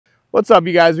What's up,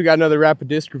 you guys? We got another rapid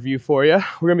disc review for you.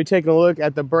 We're gonna be taking a look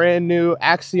at the brand new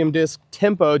Axiom disc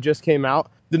Tempo. Just came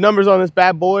out. The numbers on this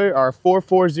bad boy are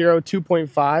 440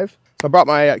 2.5. So I brought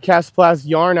my Castplast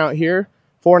yarn out here,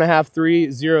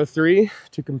 4.5-3-0-3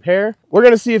 to compare. We're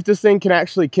gonna see if this thing can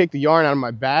actually kick the yarn out of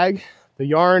my bag. The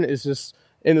yarn is just,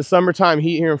 in the summertime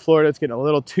heat here in Florida, it's getting a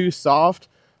little too soft.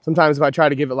 Sometimes if I try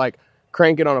to give it like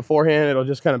crank it on a forehand, it'll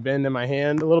just kind of bend in my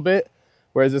hand a little bit.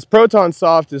 Whereas this Proton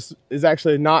Soft is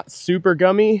actually not super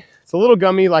gummy. It's a little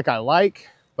gummy like I like,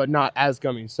 but not as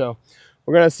gummy. So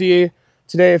we're gonna see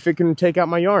today if it can take out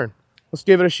my yarn. Let's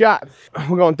give it a shot.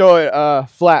 We're gonna throw it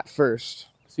flat first.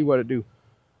 See what it do.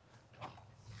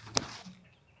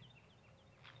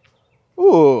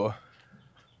 Ooh.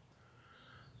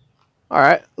 All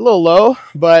right, a little low,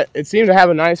 but it seemed to have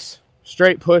a nice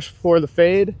straight push for the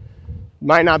fade.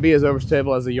 Might not be as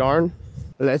overstable as the yarn.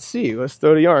 Let's see, let's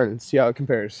throw the yarn and see how it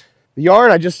compares. The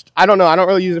yarn, I don't know, I don't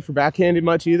really use it for backhanded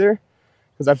much either,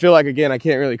 because I feel like, again, I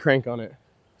can't really crank on it.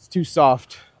 It's too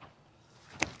soft.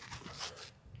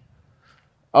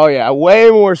 Oh yeah, way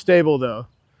more stable though.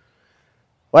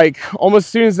 Like, almost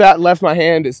as soon as that left my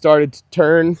hand, it started to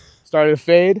turn, started to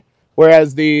fade,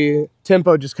 whereas the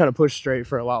Tempo just kind of pushed straight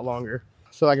for a lot longer.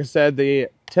 So like I said, the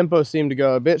Tempo seemed to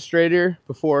go a bit straighter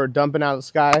before dumping out of the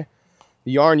sky.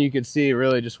 The yarn, you could see,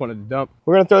 really just wanted to dump.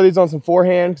 We're gonna throw these on some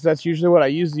forehand because that's usually what I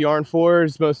use the yarn for.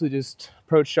 It's mostly just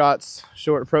approach shots,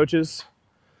 short approaches.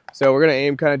 So we're gonna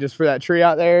aim kind of just for that tree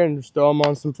out there and just throw them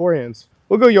on some forehands.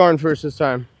 We'll go yarn first this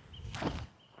time.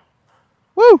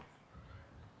 Woo!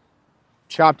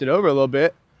 Chopped it over a little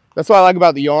bit. That's what I like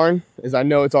about the yarn, is I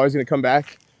know it's always gonna come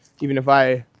back, even if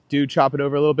I do chop it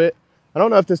over a little bit. I don't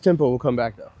know if this Tempo will come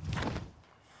back though.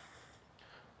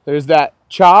 There's that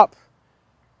chop.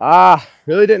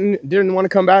 Really didn't want to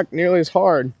come back nearly as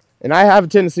hard. And I have a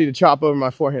tendency to chop over my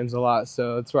forehands a lot,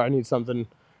 so that's where I need something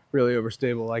really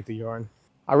overstable like the yarn.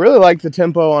 I really like the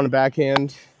Tempo on a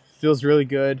backhand. Feels really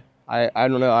good. I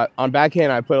don't know, on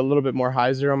backhand I put a little bit more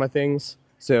hyzer on my things.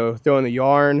 So throwing the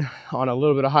yarn on a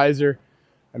little bit of hyzer,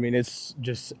 I mean, it's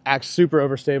just acts super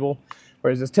overstable.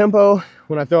 Whereas this Tempo,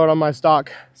 when I throw it on my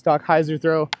stock hyzer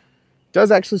throw, it does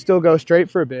actually still go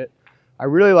straight for a bit. I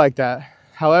really like that.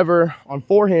 However, on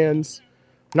forehands,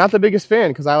 I'm not the biggest fan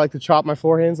because I like to chop my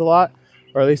forehands a lot,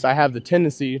 or at least I have the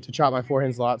tendency to chop my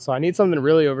forehands a lot. So I need something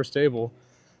really overstable.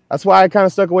 That's why I kind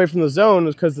of stuck away from the zone,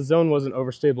 was because the zone wasn't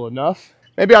overstable enough.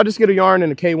 Maybe I'll just get a yarn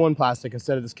in a K1 plastic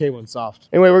instead of this K1 soft.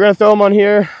 Anyway, we're gonna throw them on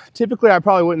here. Typically, I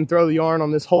probably wouldn't throw the yarn on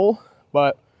this hole,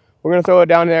 but we're gonna throw it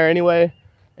down there anyway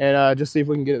and just see if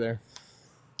we can get it there.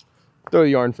 Throw the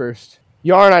yarn first.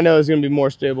 Yarn, I know, is gonna be more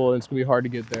stable and it's gonna be hard to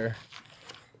get there.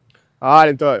 Oh, I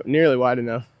didn't throw it nearly wide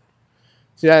enough.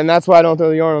 See, and that's why I don't throw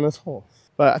the yarn on this hole.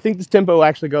 But I think this Tempo will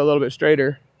actually go a little bit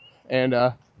straighter, and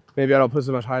maybe I don't put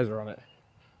so much hyzer on it.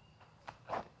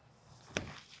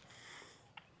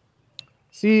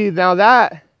 See, now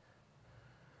that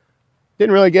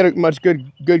didn't really get much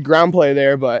good ground play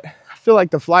there, but I feel like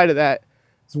the flight of that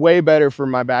is way better for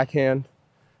my backhand.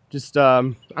 Just, I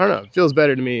don't know, it feels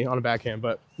better to me on a backhand,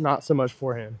 but not so much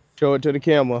forehand. Show it to the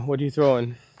camera. What are you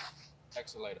throwing?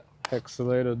 Hexalator.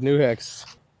 Hexalator, new hex.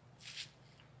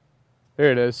 There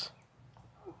it is.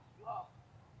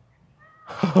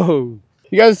 Oh,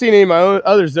 you guys have seen any of my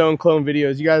other zone clone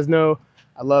videos. You guys know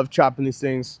I love chopping these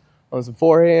things on some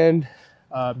forehand,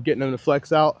 getting them to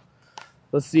flex out.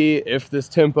 Let's see if this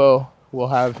Tempo will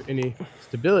have any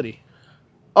stability.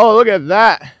 Oh, look at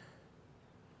that.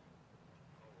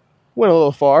 Went a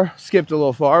little far, skipped a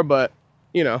little far, but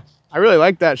you know, I really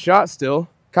like that shot still.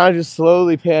 Kind of just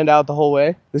slowly panned out the whole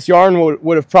way. This yarn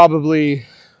would have probably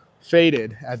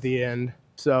faded at the end.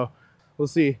 So we'll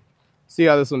see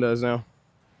how this one does now.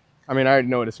 I mean, I already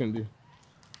know what it's gonna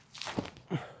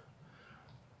do.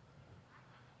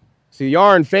 See,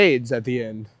 yarn fades at the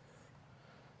end.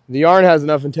 The yarn has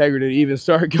enough integrity to even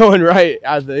start going right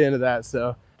at the end of that.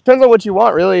 So depends on what you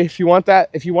want, really. If you want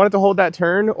it to hold that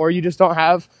turn, or you just don't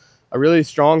have a really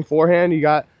strong forehand,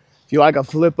 if you like a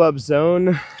flip up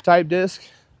zone type disc,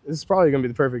 this is probably gonna be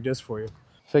the perfect disc for you.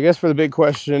 So I guess for the big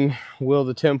question, will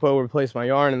the Tempo replace my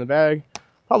yarn in the bag?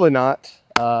 Probably not.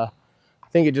 I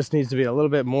think it just needs to be a little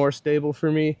bit more stable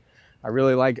for me. I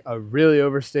really like a really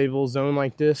overstable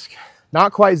zone-like disc.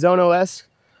 Not quite Zono-esque,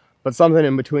 but something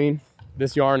in between.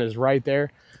 This yarn is right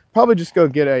there. Probably just go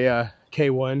get a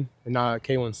K1 and not a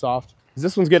K1 soft, because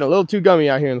this one's getting a little too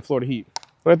gummy out here in the Florida heat. I'm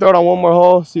gonna throw it on one more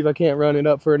hole, see if I can't run it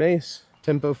up for an ace.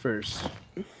 Tempo first.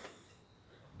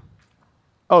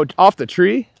 Oh, off the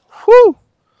tree? Whew!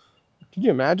 Could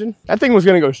you imagine? That thing was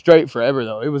gonna go straight forever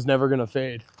though. It was never gonna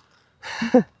fade.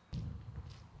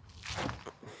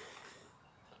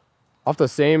 Off the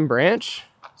same branch.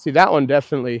 See, that one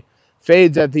definitely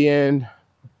fades at the end.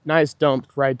 Nice dump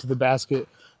right to the basket.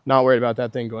 Not worried about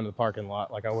that thing going to the parking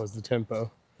lot like I was the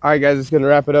Tempo. All right, guys, it's going to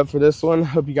wrap it up for this one.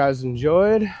 Hope you guys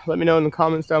enjoyed. Let me know in the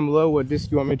comments down below what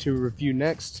disc you want me to review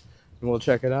next, and we'll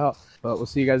check it out. But we'll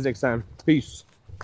see you guys next time. Peace.